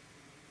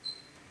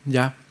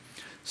 Yeah,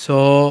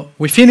 so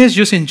we finished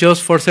using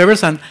just 4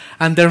 servers, and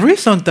the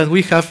reason that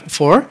we have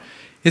 4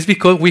 is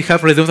because we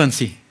have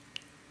redundancy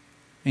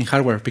in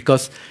hardware.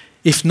 Because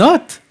if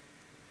not,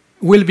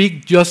 will be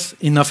just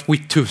enough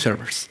with 2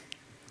 servers.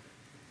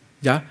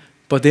 Yeah,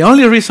 but the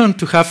only reason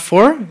to have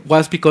 4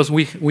 was because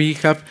we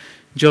have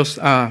just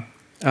a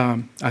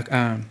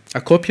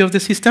copy of the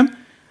system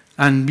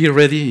and be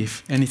ready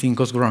if anything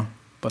goes wrong.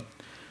 But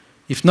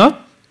if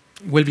not,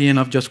 it will be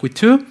enough just with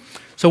 2.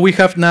 So we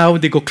have now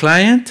the Go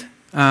client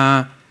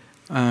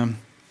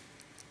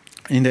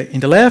in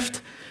the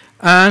left.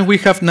 And we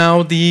have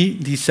now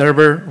the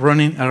server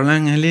running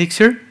Erlang and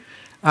Elixir.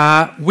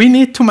 We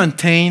need to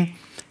maintain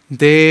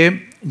the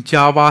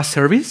Java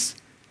service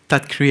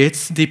that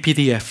creates the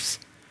PDFs.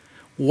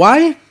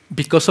 Why?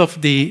 Because of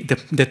the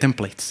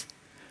templates.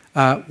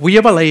 We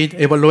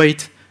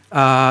evaluate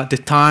the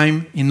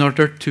time in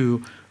order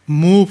to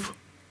move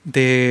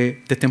the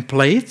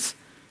templates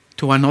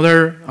to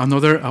another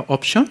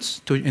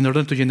options in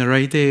order to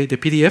generate the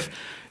PDF.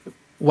 It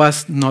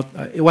was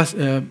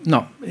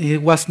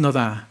not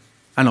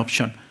an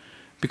option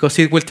because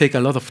it will take a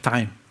lot of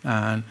time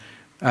and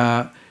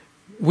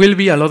will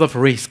be a lot of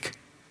risk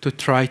to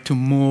try to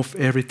move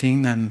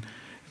everything, and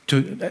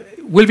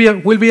will be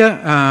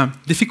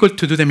difficult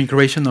to do the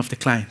migration of the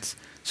clients.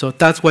 So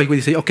that's why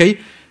we say, okay,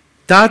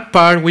 that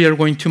part we are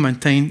going to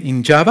maintain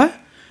in Java,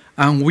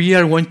 and we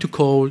are going to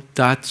call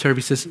that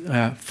services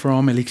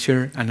from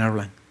Elixir and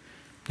Erlang.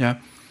 Yeah.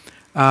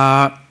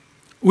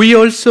 We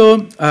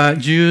also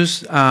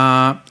use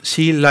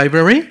C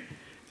library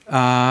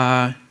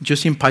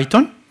using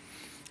Python,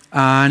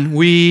 and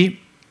we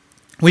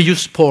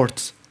use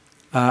ports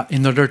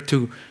in order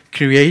to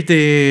create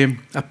a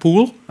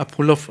pool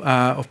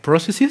of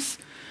processes,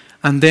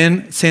 and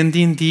then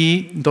sending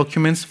the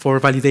documents for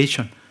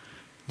validation.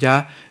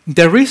 Yeah,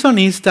 the reason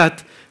is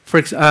that,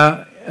 for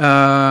the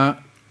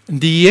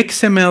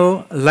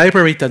XML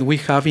library that we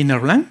have in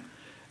Erlang,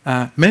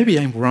 maybe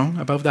I'm wrong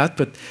about that,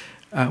 but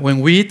when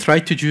we try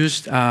to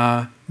use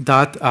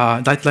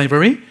that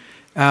library,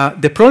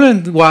 the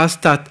problem was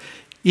that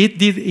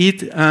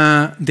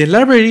the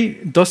library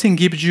doesn't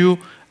give you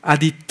a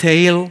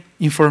detailed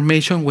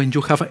information when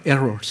you have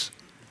errors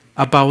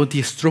about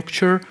the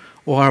structure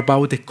or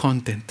about the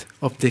content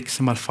of the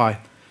XML file.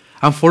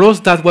 And for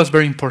us, that was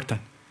very important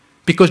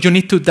because you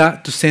need to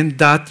send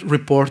that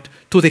report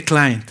to the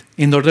client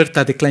in order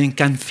that the client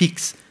can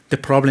fix the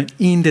problem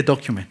in the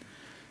document.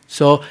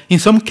 So in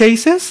some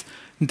cases,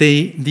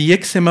 the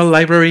XML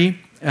library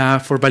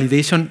for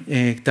validation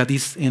that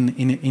is in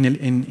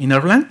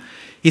Erlang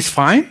is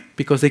fine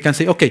because they can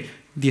say, okay,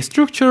 the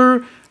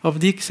structure of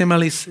the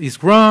XML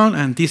is wrong,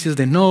 and this is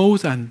the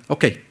node, and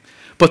okay.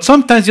 But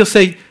sometimes you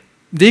say,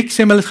 the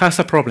XML has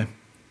a problem,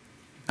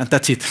 and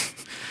that's it.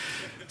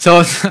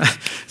 so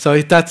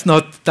that's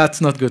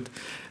not good.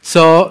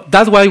 So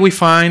that's why we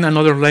find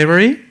another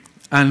library,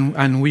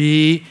 and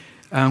we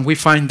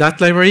find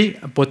that library,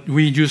 but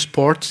we use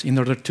ports in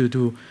order to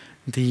do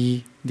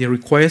the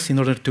request, in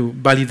order to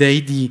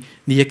validate the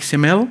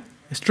XML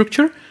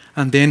structure,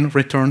 and then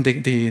return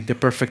the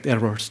perfect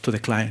errors to the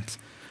clients.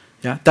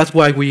 Yeah, that's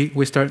why we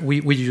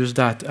use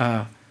that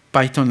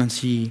Python and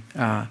C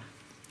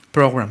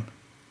program,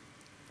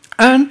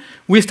 and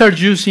we start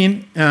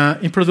using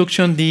in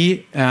production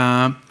the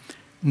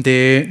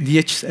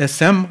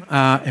HSM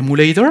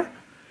emulator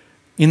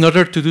in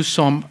order to do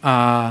some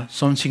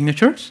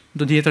signatures,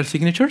 the digital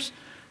signatures.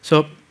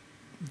 So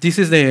this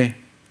is the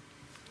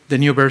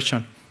new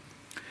version.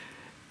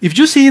 If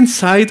you see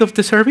inside of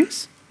the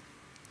service,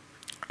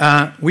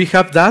 we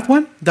have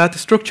that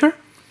structure.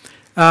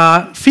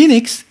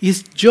 Phoenix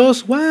is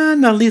just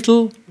one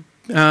little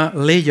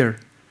layer,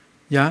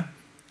 yeah.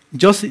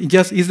 Just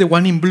is the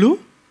one in blue,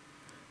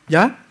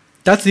 yeah.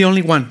 That's the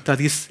only one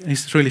that is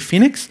really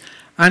Phoenix,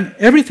 and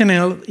everything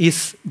else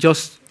is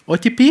just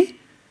OTP,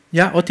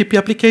 yeah, OTP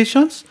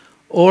applications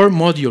or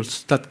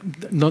modules that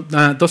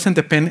doesn't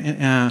depend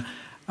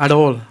at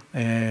all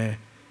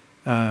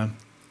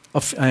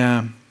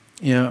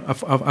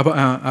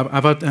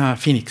about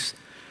Phoenix.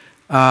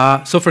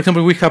 So, for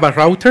example, we have a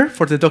router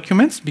for the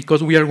documents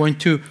because we are going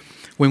to,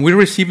 when we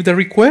receive the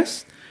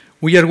request,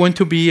 we are going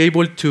to be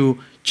able to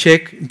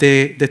check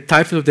the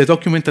type of the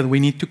document that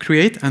we need to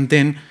create, and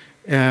then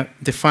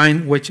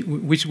define which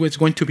was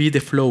going to be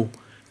the flow,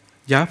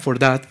 yeah, for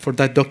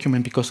that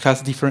document, because it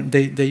has different.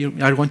 They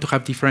are going to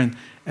have different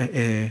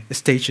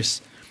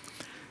stages.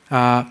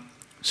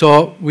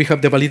 So we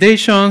have the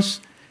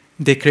validations,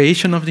 the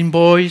creation of the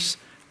invoice,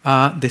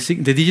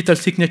 the digital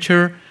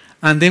signature.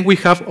 And then we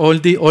have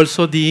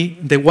also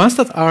the ones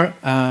that are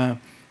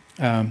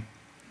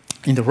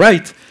in the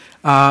right.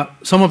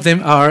 Some of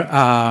them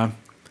are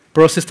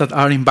processes that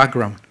are in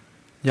background,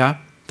 yeah,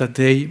 that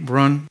they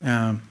run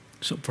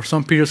so for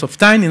some periods of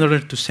time in order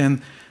to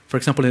send, for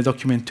example, a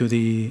document to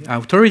the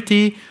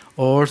authority,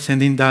 or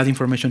sending that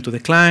information to the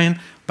client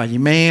by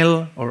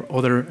email or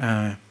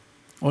other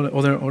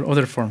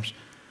forms.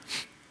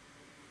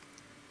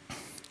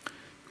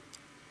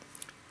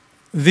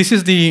 This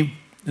is the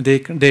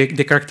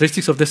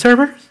characteristics of the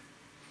server,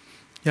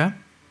 yeah,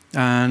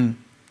 and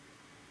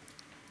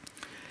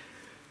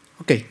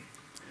okay,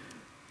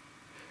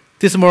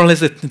 this is more or less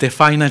the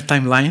final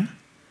timeline,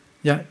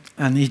 yeah,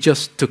 and it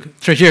just took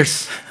 3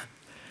 years,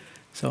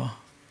 so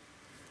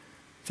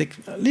take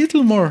a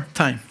little more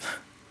time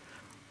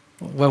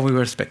what we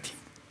were expecting.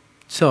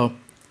 So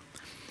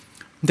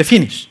the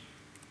finish.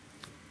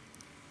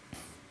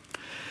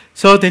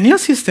 So the new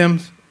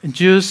systems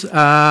use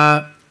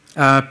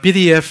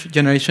PDF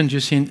generation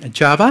using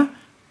Java,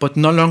 but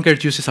no longer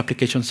uses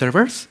application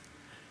servers.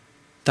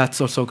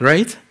 That's also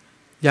great.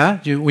 Yeah,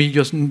 we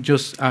just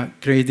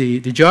create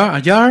the jar,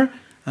 a jar,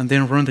 and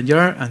then run the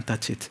jar, and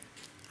that's it.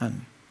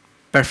 And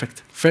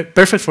perfect,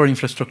 perfect for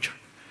infrastructure.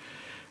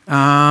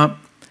 The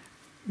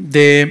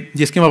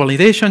schema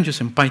validation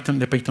using Python,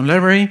 the Python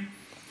library.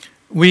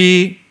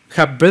 We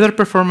have better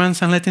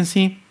performance and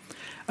latency.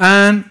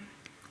 And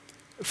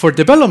for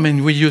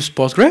development, we use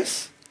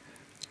Postgres.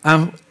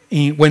 And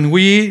when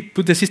we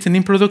put the system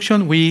in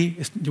production, we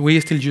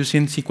still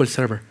using SQL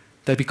Server.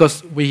 That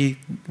because we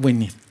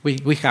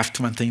have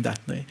to maintain that.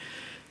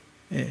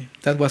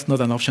 That was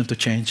not an option to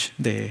change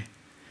the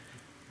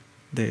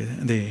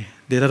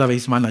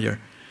database manager.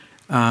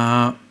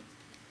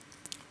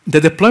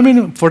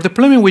 For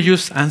deployment, we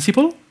use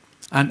Ansible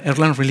and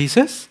Erlang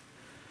releases.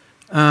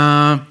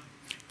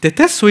 The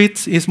test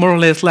suite is more or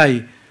less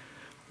like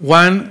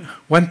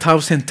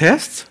 1,000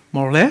 tests,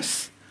 more or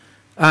less,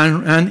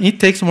 and it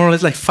takes more or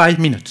less like 5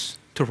 minutes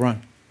to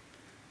run.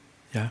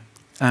 Yeah,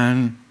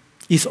 and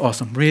it's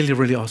awesome, really,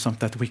 really awesome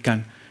that we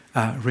can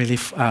really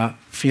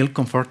feel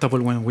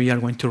comfortable when we are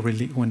going to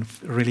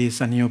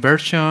release a new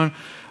version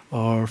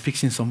or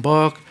fixing some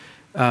bug.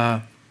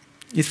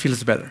 It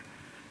feels better.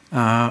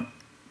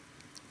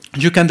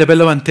 You can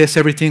develop and test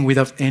everything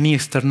without any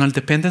external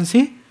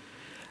dependency.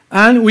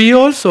 And we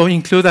also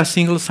include a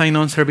single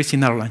sign-on service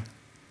in Erlang.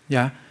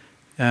 Yeah,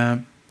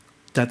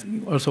 that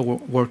also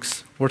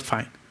works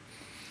fine.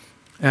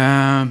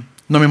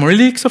 No memory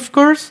leaks, of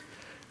course.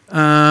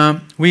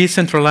 We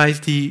centralize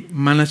the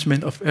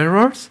management of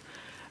errors.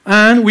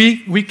 And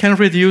we can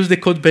reduce the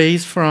code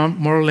base from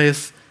more or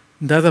less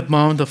that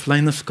amount of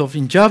line of code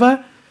in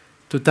Java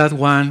to that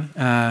one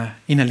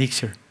in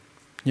Elixir.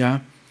 Yeah.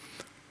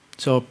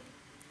 So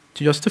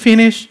just to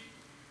finish,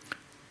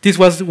 this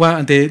was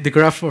the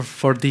graph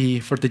for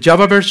the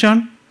Java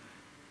version.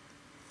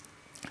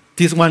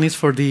 This one is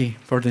for the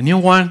new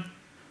one.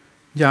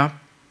 Yeah,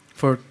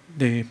 for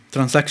the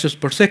transactions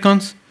per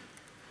second.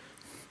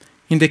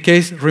 In the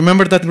case,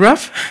 remember that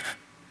graph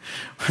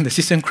when the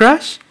system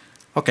crashed?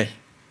 Okay.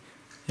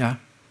 Yeah,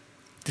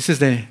 this is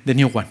the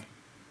new one.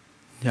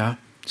 Yeah.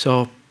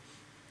 So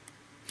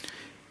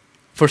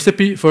for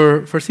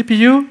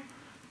CPU,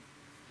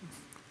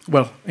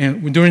 well,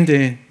 during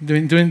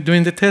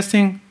the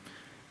testing,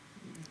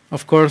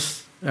 of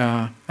course,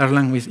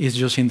 Erlang is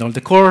using all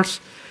the cores,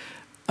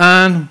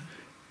 and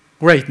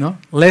great, no?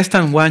 Less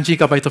than 1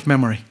 GB of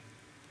memory.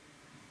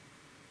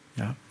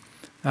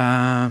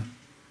 Yeah.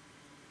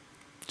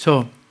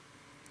 So,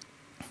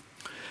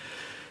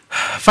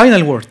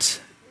 final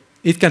words.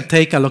 It can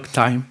take a long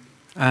time,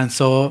 and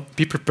so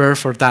be prepared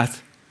for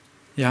that.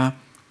 Yeah.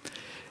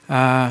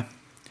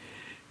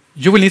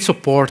 You will need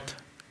support.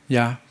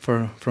 Yeah,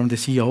 from the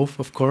CEO,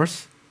 of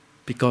course,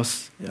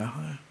 because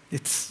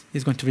it's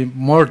going to be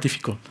more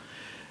difficult.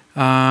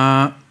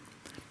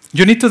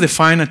 You need to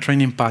define a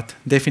training path,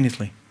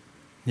 definitely.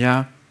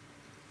 Yeah.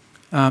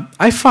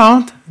 I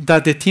found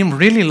that the team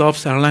really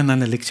loves Erlang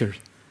and Elixir.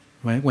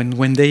 Right?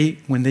 When they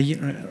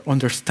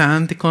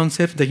understand the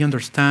concept, they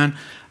understand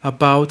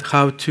about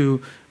how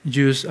to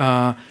use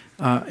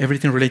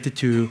everything related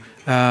to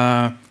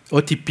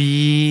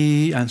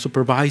OTP and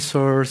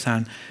supervisors,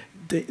 and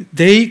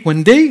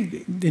when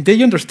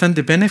they understand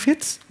the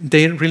benefits,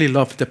 they really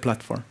love the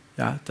platform.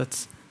 Yeah,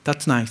 that's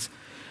nice.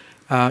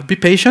 Be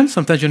patient.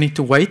 Sometimes you need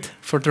to wait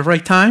for the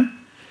right time.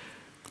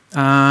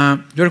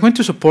 You're going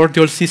to support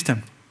the whole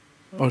system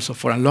also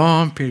for a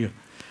long period.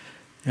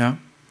 Yeah,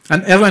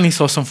 and Erlang is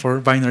awesome for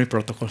binary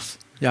protocols.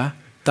 Yeah,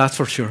 that's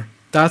for sure.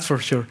 That's for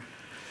sure.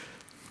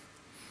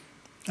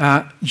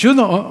 You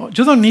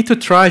don't need to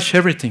trash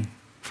everything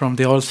from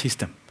the old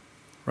system,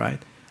 right?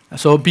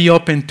 So be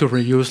open to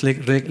reuse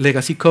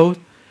legacy code.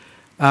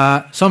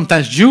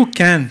 Sometimes you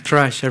can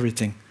trash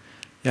everything,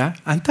 yeah,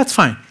 and that's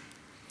fine.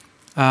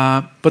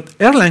 But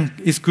Erlang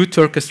is good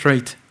to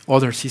orchestrate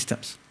other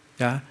systems,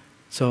 yeah.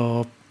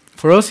 So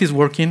for us, it's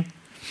working.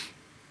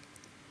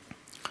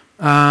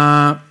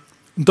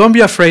 Don't be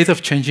afraid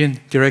of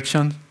changing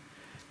direction,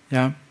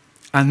 yeah,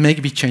 and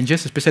make big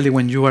changes, especially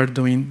when you are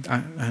doing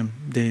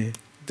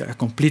a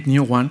complete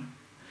new one.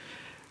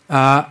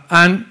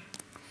 And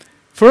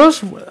for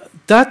us,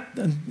 that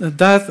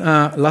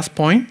last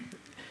point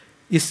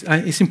is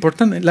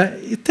important.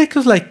 It takes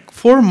us like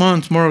 4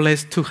 months, more or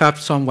less, to have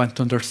someone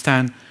to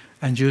understand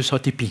and use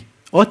OTP.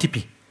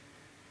 OTP,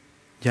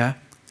 yeah.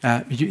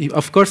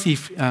 Of course,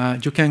 if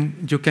you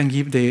can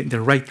give the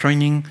right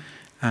training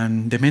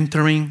and the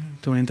mentoring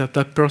during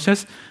that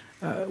process,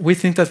 we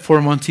think that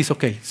 4 months is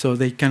okay. So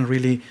they can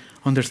really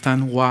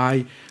understand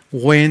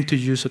when to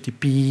use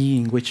OTP,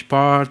 in which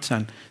parts,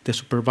 and the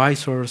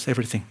supervisors,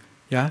 everything.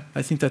 Yeah,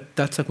 I think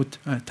that's a good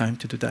time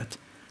to do that.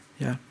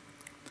 Yeah.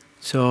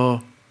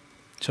 So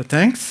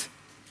thanks.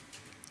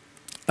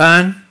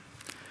 And,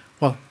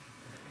 well,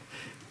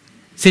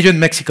 see you in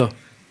Mexico.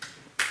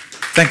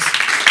 Thanks.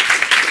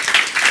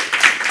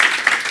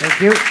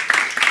 Thank you.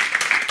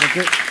 Thank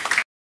you.